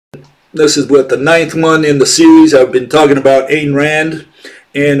This is what the 9th one in the series. I've been talking about Ayn Rand,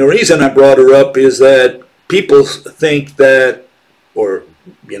 and the reason I brought her up is that people think that, or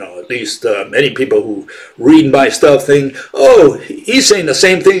at least many people who read my stuff think, oh, he's saying the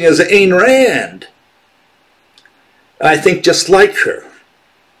same thing as Ayn Rand. I think just like her.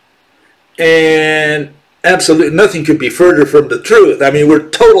 And absolutely nothing could be further from the truth. I mean, we're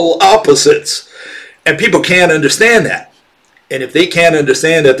total opposites, and people can't understand that. And if they can't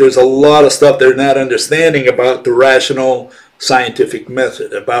understand that, there's a lot of stuff they're not understanding about the rational scientific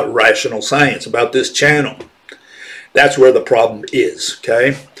method, about rational science, about this channel. That's where the problem is,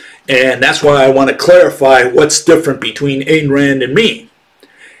 okay? And that's why I want to clarify what's different between Ayn Rand and me.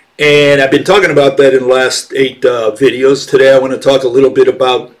 And I've been talking about that in the last 8 videos. Today I want to talk a little bit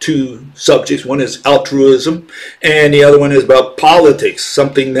about 2 subjects. One is altruism, and the other one is about politics,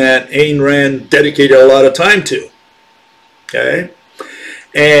 something that Ayn Rand dedicated a lot of time to. Okay,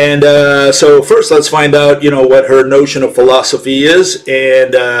 and so first let's find out, what her notion of philosophy is,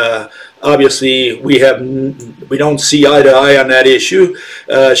 and obviously we don't see eye to eye on that issue.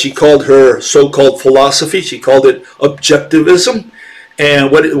 She called her so-called philosophy, she called it objectivism, and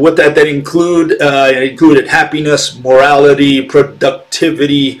what that include? It included happiness, morality,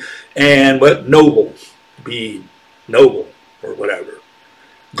 productivity, and what noble, be noble or whatever,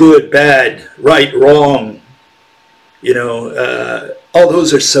 good, bad, right, wrong. All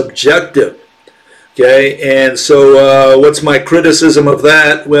those are subjective, okay? And so what's my criticism of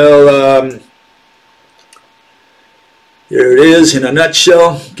that? Well, here it is in a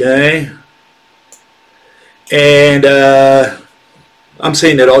nutshell, okay? And I'm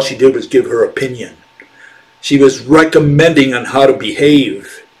saying that all she did was give her opinion. She was recommending on how to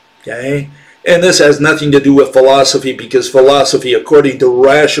behave, okay? And this has nothing to do with philosophy, because philosophy, according to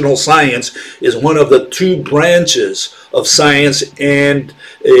rational science, is one of the 2 branches of science, and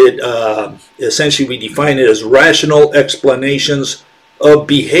it essentially we define it as rational explanations of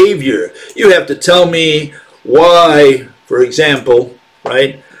behavior. You have to tell me why, for example,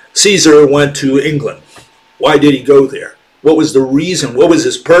 right, Caesar went to England. Why did he go there? What was the reason? What was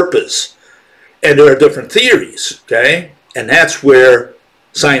his purpose? And there are different theories, okay? And that's where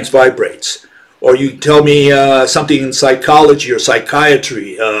science vibrates. Or you tell me something in psychology or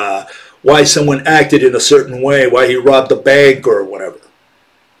psychiatry, why someone acted in a certain way, why he robbed a bank or whatever.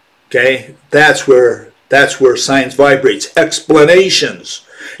 Okay, that's where science vibrates. Explanations,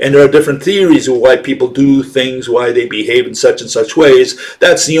 and there are different theories of why people do things, why they behave in such and such ways.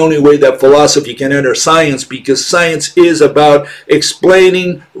 That's the only way that philosophy can enter science, because science is about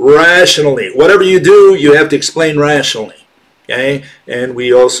explaining rationally. Whatever you do, you have to explain rationally. Okay, and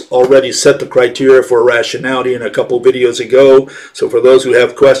we also already set the criteria for rationality in a couple videos ago. So for those who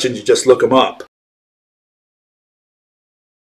have questions, you just look them up.